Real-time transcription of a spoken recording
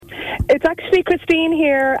It's actually Christine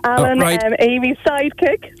here, Alan, right. Amy's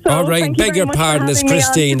sidekick. So All right, beg your pardon, it's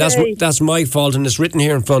Christine. That's my fault, and it's written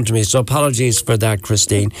here in front of me, so apologies for that,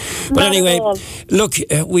 Christine. But Not anyway, at all. look,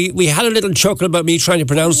 we had a little chuckle about me trying to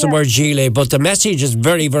pronounce the word gilet, but the message is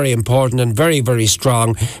very, very important and very, very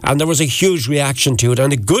strong, and there was a huge reaction to it.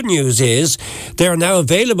 And the good news is they are now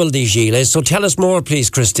available, these gilets, so tell us more, please,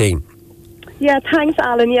 Christine. Yeah, thanks,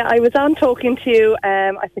 Alan. Yeah, I was on talking to you,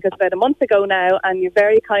 I think it was about a month ago now, and you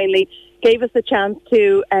very kindly gave us a chance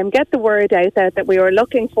to get the word out there that we were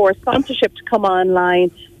looking for sponsorship to come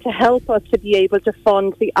online to help us to be able to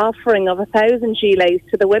fund the offering of 1,000 gilets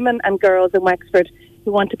to the women and girls in Wexford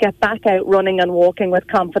who want to get back out running and walking with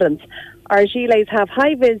confidence. Our gilets have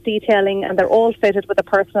high-vis detailing, and they're all fitted with a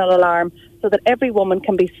personal alarm so that every woman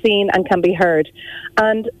can be seen and can be heard.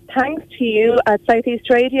 And thanks to you at South East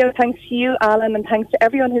Radio, thanks to you, Alan, and thanks to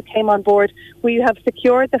everyone who came on board, we have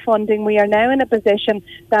secured the funding. We are now in a position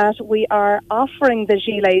that we are offering the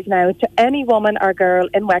gilets now to any woman or girl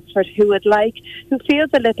in Wexford who feels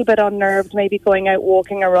a little bit unnerved, maybe going out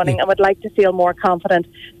walking or running, and would like to feel more confident.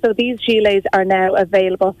 So these gilets are now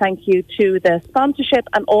available thank you to the sponsorship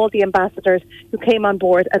and all the ambassadors who came on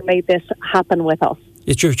board and made this happen with us.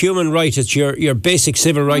 It's your human right, it's your basic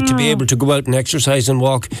civil right to be able to go out and exercise and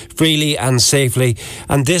walk freely and safely.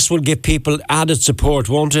 And this will give people added support,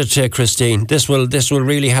 won't it, Christine? This will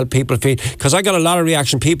really help people feel... Because I got a lot of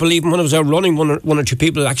reaction. People, even when I was out running, one or two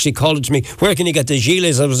people actually called it to me, where can you get the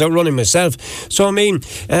gilets? I was out running myself. So, I mean,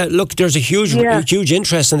 look, there's a huge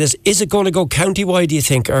interest in this. Is it going to go county-wide, do you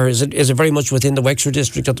think? Or is it very much within the Wexford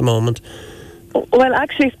district at the moment? Well,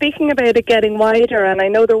 actually, speaking about it getting wider, and I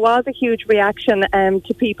know there was a huge reaction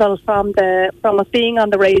to people from us being on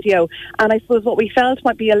the radio, and I suppose what we felt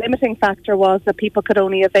might be a limiting factor was that people could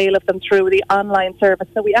only avail of them through the online service.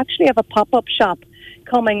 So we actually have a pop-up shop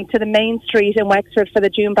coming to the main street in Wexford for the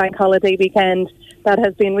June Bank holiday weekend that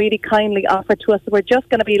has been really kindly offered to us. We're just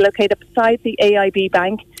going to be located beside the AIB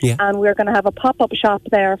Bank, and we're going to have a pop-up shop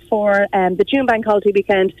there for the June Bank holiday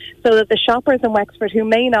weekend, so that the shoppers in Wexford who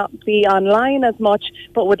may not be online as much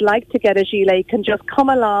but would like to get a gilet can just come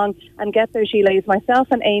along and get their gilets. Myself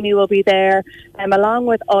and Amy will be there along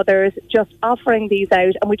with others, just offering these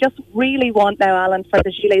out, and we just really want now, Alan, for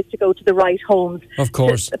the gilets to go to the right homes. Of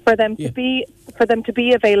course. For them to be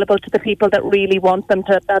available to the people that really want them,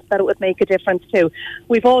 that it would make a difference to.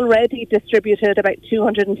 We've already distributed about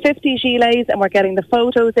 250 gilets, and we're getting the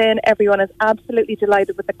photos in. Everyone is absolutely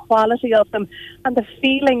delighted with the quality of them and the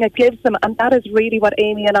feeling it gives them, and that is really what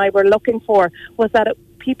Amy and I were looking for, was that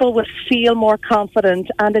people would feel more confident,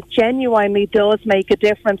 and it genuinely does make a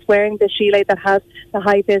difference wearing the gilet that has the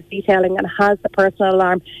high-vis detailing and has the personal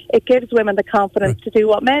alarm. It gives women the confidence to do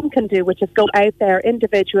what men can do, which is go out there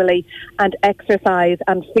individually and exercise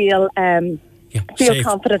and feel safe.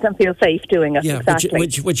 Confident and feel safe doing it. Exactly.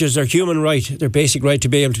 Which is their human right, their basic right to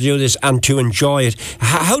be able to do this and to enjoy it.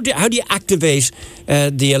 How do you activate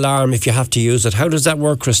the alarm if you have to use it? How does that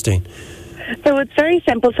work, Christine? So it's very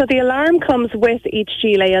simple. So the alarm comes with each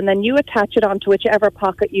gilet, and then you attach it onto whichever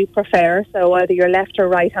pocket you prefer, so either you're left or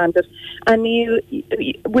right-handed. And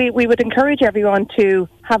we would encourage everyone to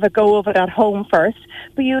have a go of it at home first,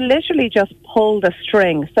 but you literally just pull the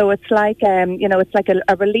string. So it's like it's like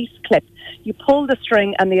a release clip. You pull the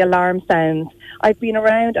string and the alarm sounds. I've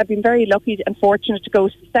been very lucky and fortunate to go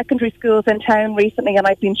to secondary schools in town recently, and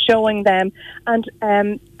I've been showing them. And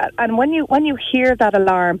when you hear that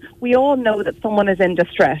alarm, we all know that someone is in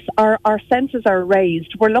distress. Our senses are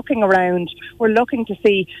raised. We're looking around. We're looking to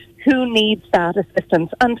see who needs that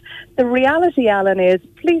assistance. And the reality, Alan, is,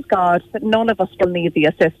 please God, that none of us will need the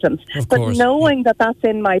assistance. But knowing that that's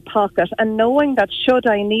in my pocket, and knowing that should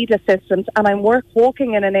I need assistance and I'm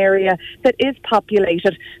walking in an area that is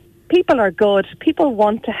populated, people are good. People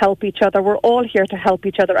want to help each other. We're all here to help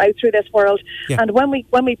each other out through this world. Yeah. And when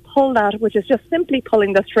we pull that, which is just simply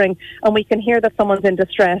pulling the string, and we can hear that someone's in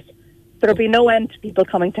distress, there'll be no end to people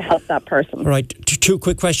coming to help that person. Right. Two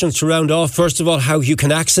quick questions to round off. First of all, how you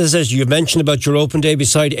can access it. You mentioned about your open day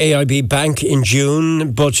beside AIB Bank in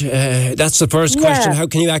June, but that's the first question. How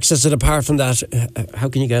can you access it apart from that? How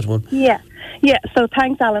can you get one? Yeah, so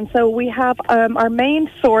thanks, Alan. So we have our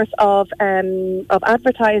main source of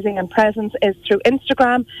advertising and presence is through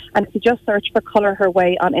Instagram, and if you just search for Colour Her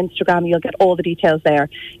Way on Instagram, you'll get all the details there.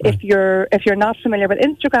 Right. If you're not familiar with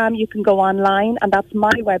Instagram, you can go online, and that's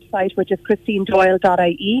my website, which is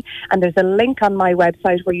christinedoyle.ie, and there's a link on my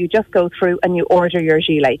website where you just go through and you order your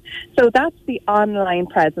gilet. So that's the online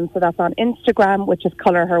presence. So that's on Instagram, which is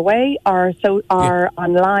Colour Her Way, or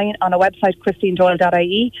online on a website,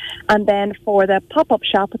 christinedoyle.ie, and then for the pop-up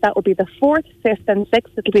shop. That will be the 4th, 5th and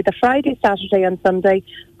 6th. It'll be the Friday, Saturday and Sunday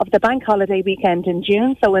of the bank holiday weekend in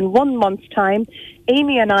June. So in 1 month's time,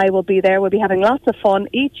 Amy and I will be there. We'll be having lots of fun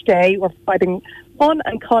each day. We're providing fun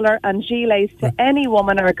and colour and gilets to any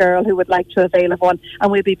woman or girl who would like to avail of one.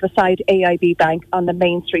 And we'll be beside AIB Bank on the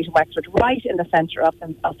main street in Wexford, right in the centre of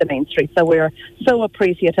the main street. So we're so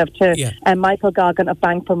appreciative to Michael Goggin of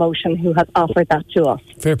Bank Promotion, who has offered that to us.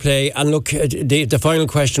 Fair play. And look, the final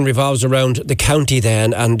question revolves around the county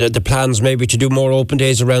then, and the plans maybe to do more open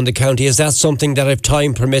days around the county. Is that something that, if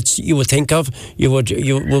time permits, you would think of? You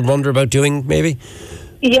would wonder about doing, maybe?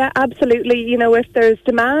 Yeah, absolutely. You know, if there's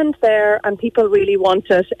demand there and people really want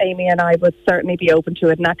it, Amy and I would certainly be open to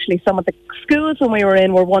it. And actually, some of the schools when we were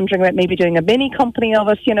in were wondering about maybe doing a mini company of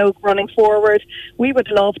it, you know, running forward. We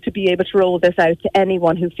would love to be able to roll this out to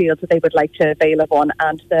anyone who feels that they would like to avail of one.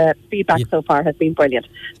 And the feedback so far has been brilliant.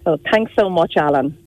 So thanks so much, Alan.